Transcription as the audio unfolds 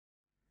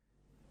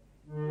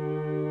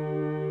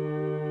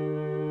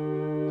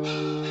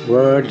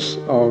Words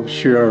of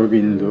Sri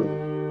Aurobindo.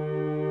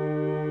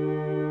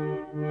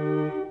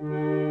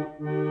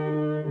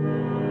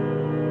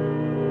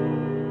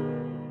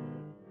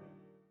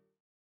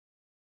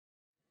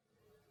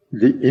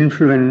 The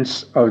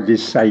influence of the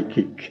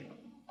psychic.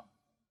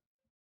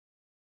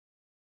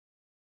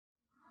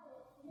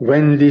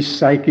 When the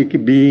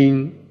psychic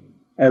being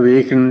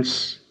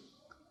awakens,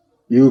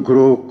 you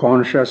grow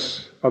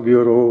conscious of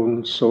your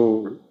own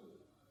soul.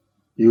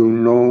 You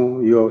know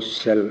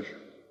yourself.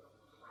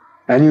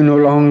 And you no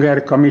longer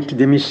commit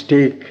the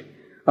mistake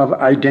of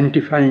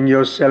identifying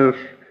yourself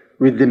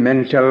with the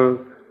mental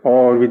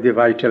or with the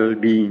vital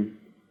being.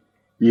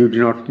 You do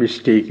not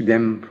mistake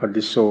them for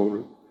the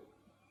soul.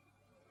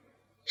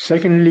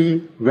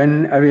 Secondly,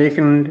 when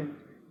awakened,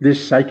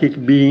 this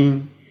psychic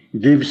being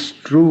gives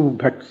true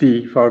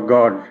bhakti for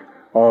God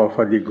or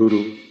for the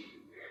Guru.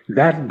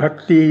 That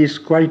bhakti is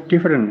quite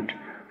different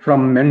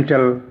from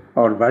mental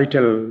or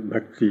vital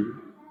bhakti.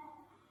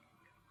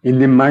 In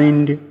the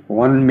mind,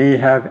 one may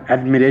have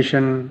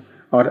admiration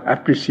or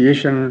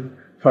appreciation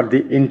for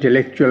the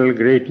intellectual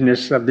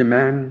greatness of the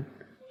man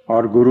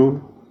or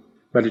Guru,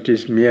 but it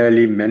is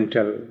merely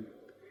mental.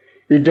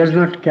 It does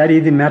not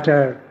carry the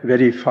matter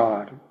very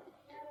far.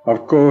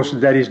 Of course,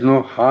 there is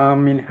no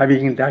harm in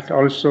having that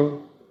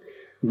also,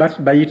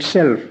 but by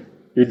itself,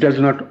 it does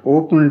not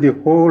open the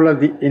whole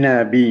of the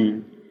inner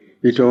being.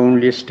 It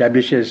only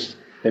establishes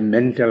a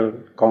mental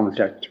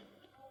contact.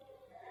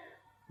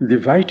 The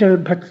vital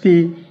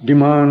bhakti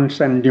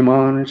demands and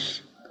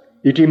demands.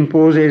 It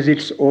imposes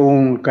its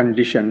own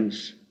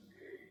conditions.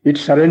 It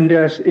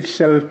surrenders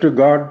itself to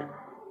God,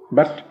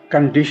 but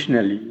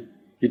conditionally.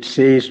 It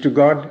says to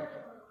God,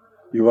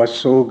 "You are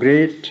so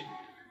great,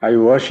 I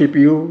worship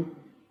you,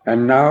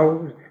 and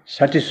now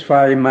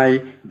satisfy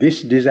my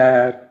this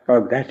desire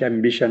or that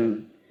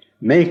ambition.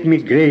 Make me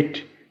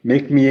great,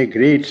 make me a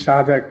great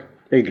sadhak,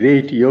 a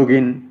great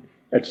yogin,"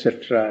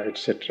 etc.,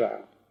 etc.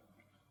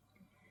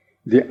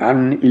 The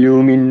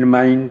unillumined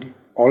mind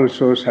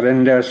also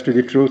surrenders to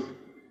the truth,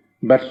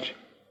 but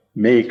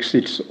makes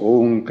its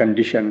own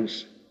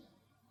conditions.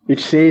 It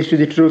says to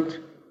the truth,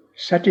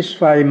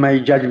 "Satisfy my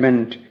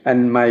judgment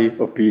and my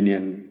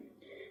opinion."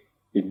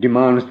 It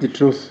demands the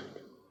truth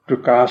to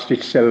cast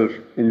itself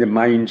in the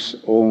mind's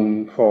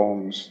own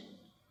forms.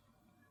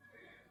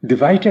 The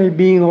vital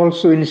being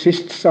also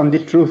insists on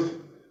the truth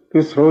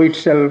to throw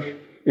itself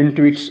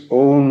into its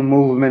own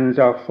movement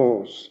of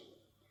force.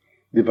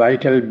 The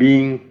vital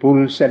being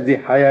pulls at the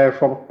higher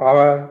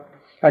power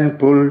and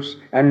pulls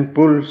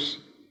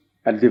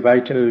at the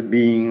vital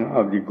being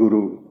of the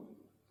Guru.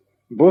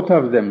 Both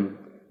of them,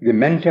 the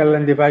mental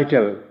and the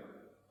vital,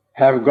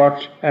 have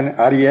got an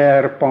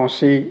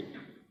arrière-pensée,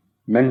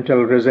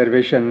 mental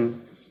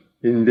reservation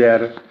in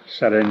their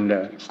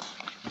surrender.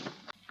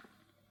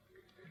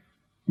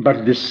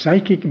 But the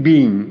psychic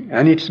being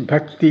and its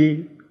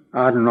bhakti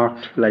are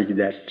not like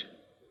that,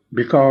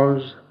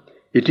 because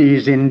it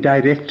is in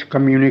direct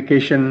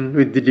communication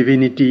with the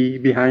divinity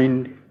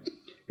behind.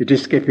 It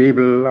is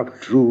capable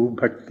of true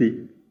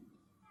bhakti.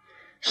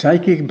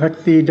 Psychic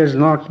bhakti does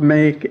not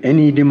make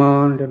any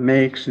demand,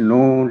 makes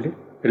no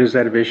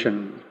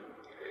reservation.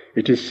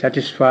 It is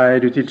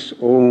satisfied with its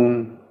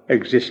own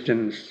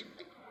existence.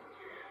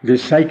 The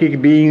psychic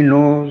being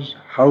knows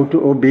how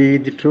to obey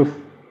the truth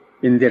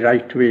in the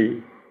right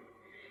way.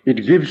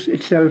 It gives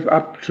itself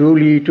up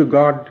truly to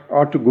God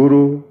or to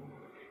Guru,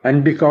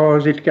 and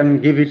because it can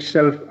give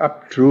itself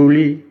up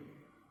truly,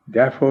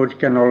 therefore it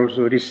can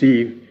also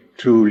receive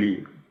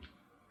truly.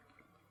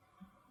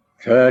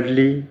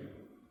 Thirdly,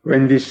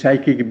 when the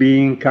psychic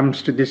being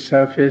comes to the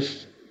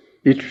surface,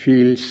 it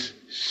feels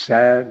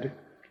sad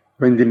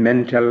when the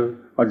mental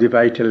or the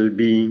vital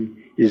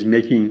being is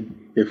making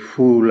a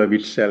fool of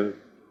itself.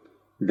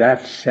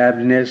 That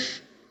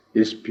sadness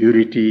is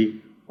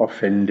purity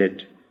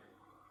offended.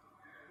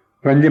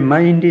 When the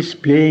mind is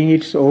playing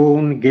its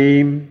own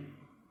game,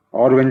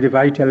 or when the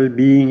vital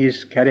being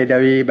is carried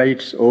away by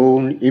its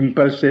own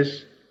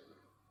impulses,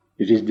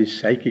 it is the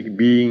psychic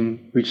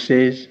being which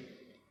says,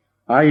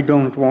 "I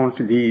don't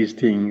want these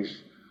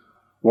things.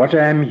 What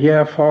I am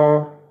here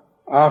for,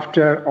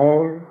 after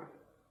all,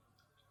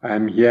 I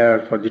am here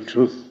for the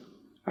truth.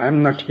 I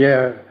am not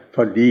here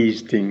for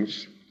these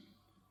things."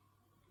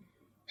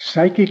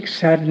 Psychic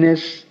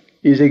sadness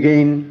is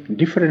again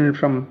different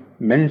from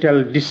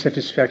mental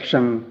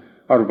dissatisfaction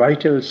or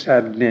vital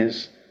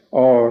sadness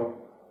or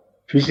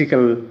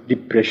physical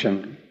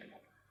depression.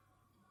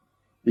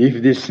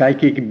 If the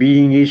psychic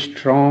being is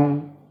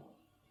strong,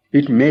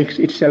 it makes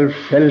itself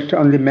felt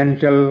on the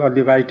mental or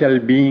the vital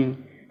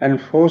being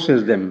and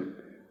forces them,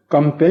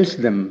 compels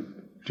them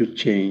to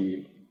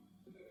change.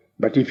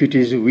 But if it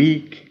is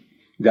weak,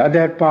 the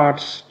other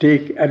parts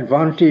take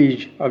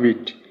advantage of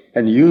it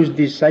and use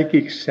the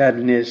psychic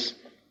sadness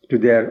to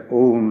their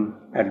own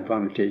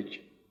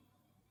advantage.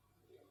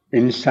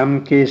 In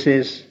some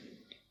cases,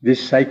 this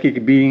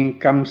psychic being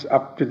comes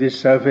up to the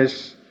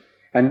surface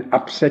and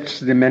upsets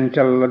the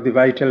mental or the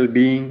vital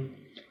being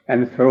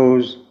and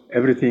throws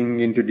everything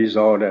into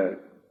disorder.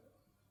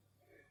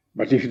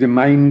 But if the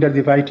mind of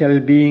the vital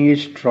being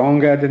is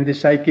stronger than the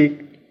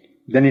psychic,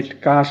 then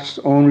it casts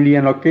only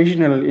an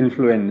occasional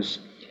influence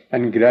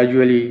and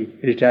gradually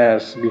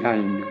retires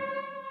behind.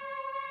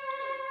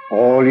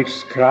 All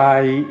its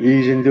cry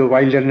is in the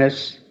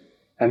wilderness,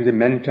 and the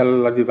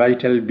mental of the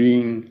vital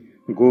being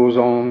goes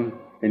on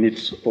in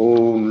its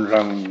own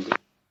round.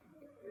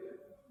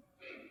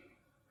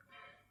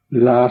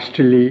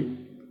 Lastly,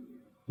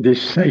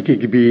 this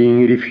psychic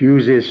being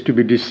refuses to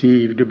be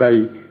deceived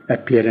by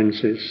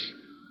appearances.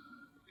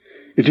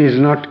 It is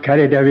not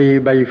carried away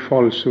by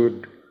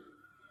falsehood.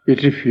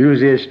 It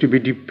refuses to be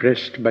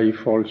depressed by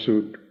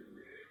falsehood,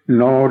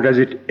 nor does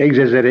it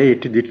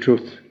exaggerate the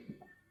truth.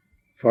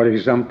 For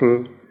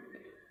example,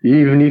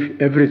 even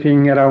if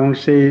everything around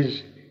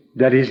says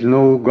there is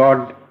no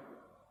God,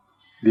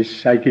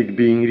 this psychic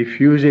being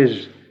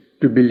refuses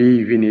to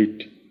believe in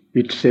it.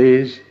 It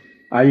says,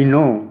 I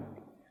know,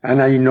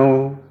 and I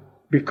know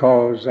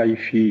because I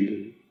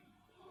feel.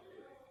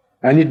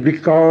 And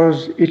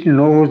because it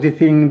knows the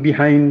thing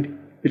behind,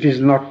 it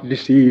is not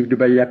deceived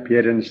by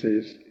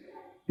appearances.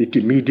 It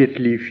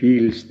immediately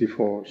feels the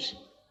force.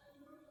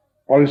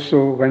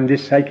 Also, when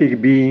this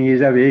psychic being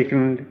is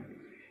awakened,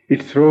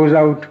 it throws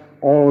out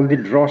all the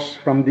dross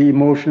from the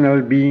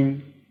emotional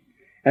being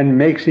and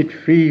makes it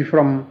free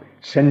from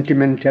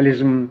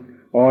sentimentalism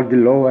or the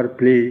lower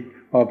play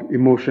of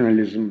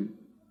emotionalism.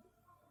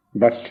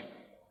 But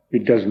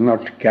it does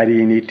not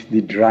carry in it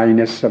the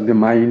dryness of the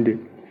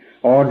mind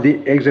or the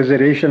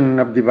exaggeration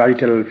of the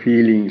vital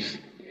feelings.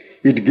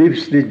 It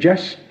gives the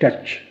just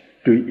touch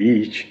to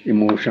each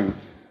emotion.